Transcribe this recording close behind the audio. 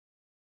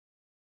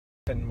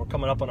And we're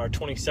coming up on our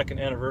 22nd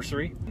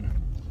anniversary.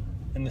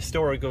 And the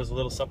story goes a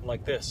little something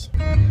like this.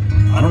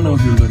 I don't know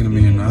if you're looking at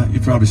me or not. You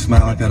probably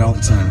smile like that all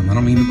the time. I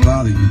don't mean to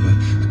bother you, but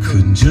I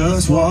couldn't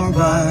just walk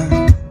by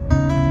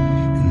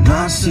and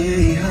not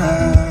say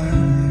hi.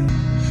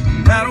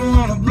 And I don't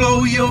wanna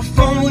blow your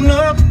phone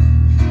up,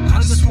 I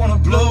just wanna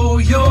blow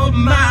your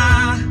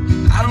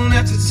mind. I don't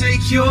have to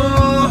take your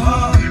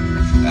heart,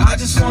 I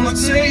just wanna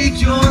take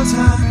your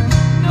time.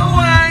 No,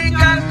 I ain't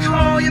gotta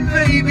call you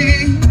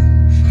baby,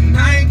 and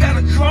I ain't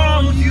gotta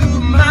call you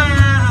mine.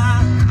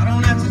 I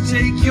don't have to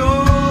take your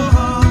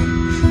heart,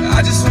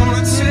 I just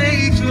wanna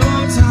take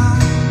your time.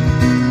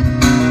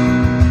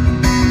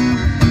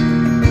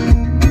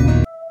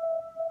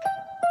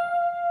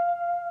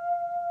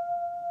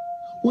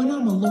 When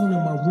I'm alone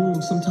in my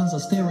room, sometimes I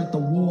stare at the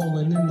wall,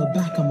 and in the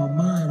back of my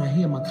mind I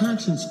hear my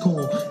conscience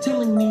call,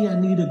 telling me I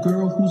need a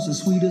girl who's as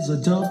sweet as a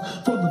dove.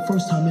 For the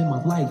first time in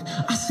my life,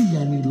 I see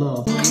I need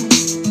love.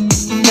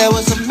 There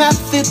was a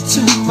method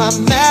to my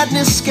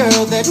madness,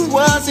 girl, that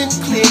wasn't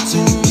clear to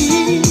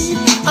me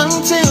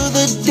until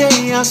the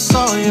day I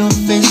saw your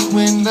face,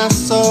 when I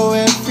saw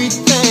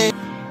everything.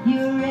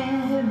 You're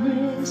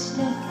every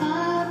step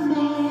I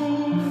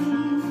made,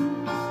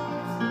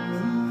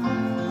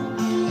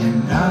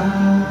 And I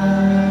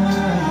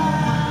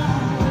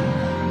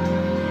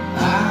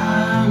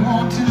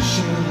want to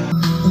share.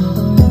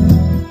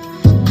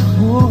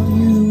 For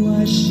you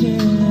I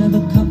share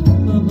the cup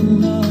of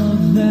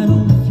love that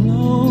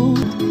overflows.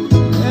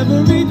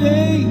 Every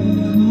day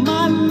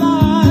my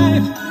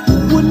life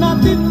would not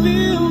be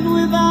filled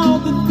without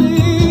the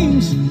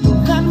things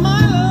that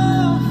my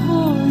love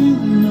for you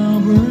now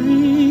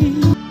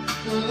brings.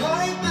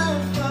 Like the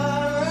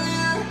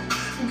fire,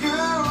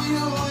 girl,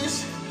 yours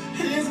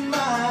is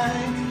my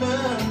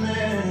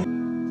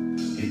command.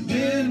 He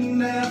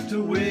didn't have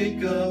to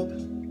wake up,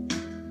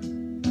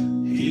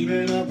 he'd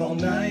been up all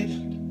night,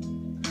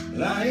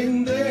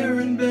 lying there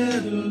in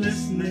bed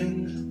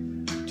listening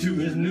to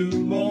his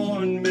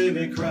newborn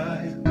baby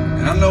cry.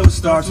 And I know it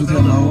starts with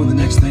hello, and the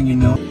next thing you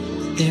know,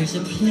 There's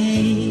a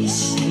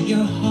place in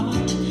your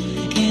heart,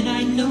 and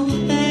I know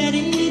that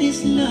it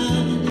is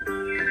love.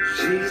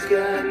 she's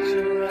got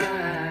your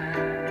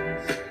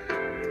eyes,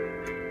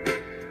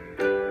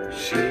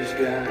 she's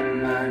got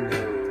my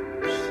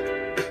nose.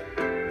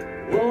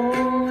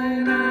 Oh,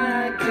 when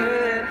I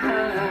get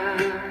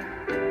high,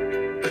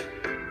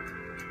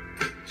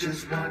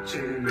 just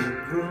watching you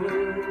grow.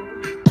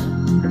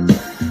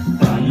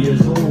 5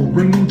 years old,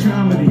 bringing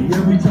comedy.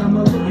 Every time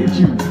I look at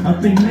you, I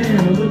think,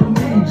 man, a little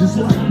man just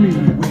like me.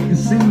 Wait and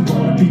see,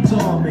 wanna be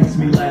tall, makes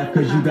me laugh,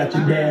 cause you got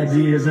your dad's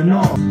ears and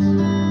all.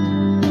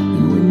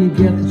 And when you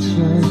get the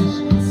chance,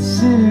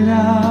 sit it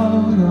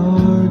out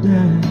or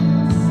dance.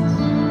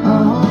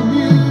 Oh,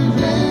 you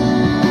dance.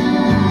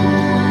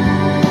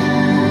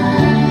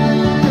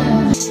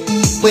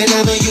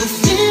 Whenever you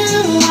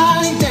feel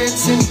like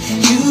dancing,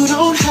 you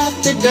don't have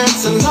to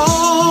dance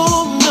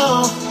alone, no.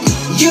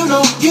 You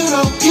know,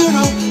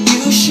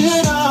 you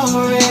should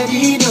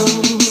already know.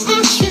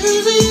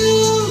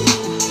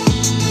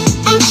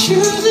 I'm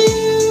choosing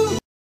you.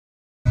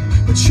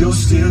 But you're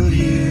still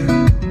here,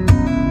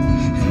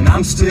 and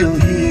I'm still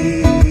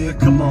here.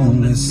 Come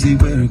on, let's see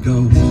where it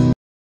goes.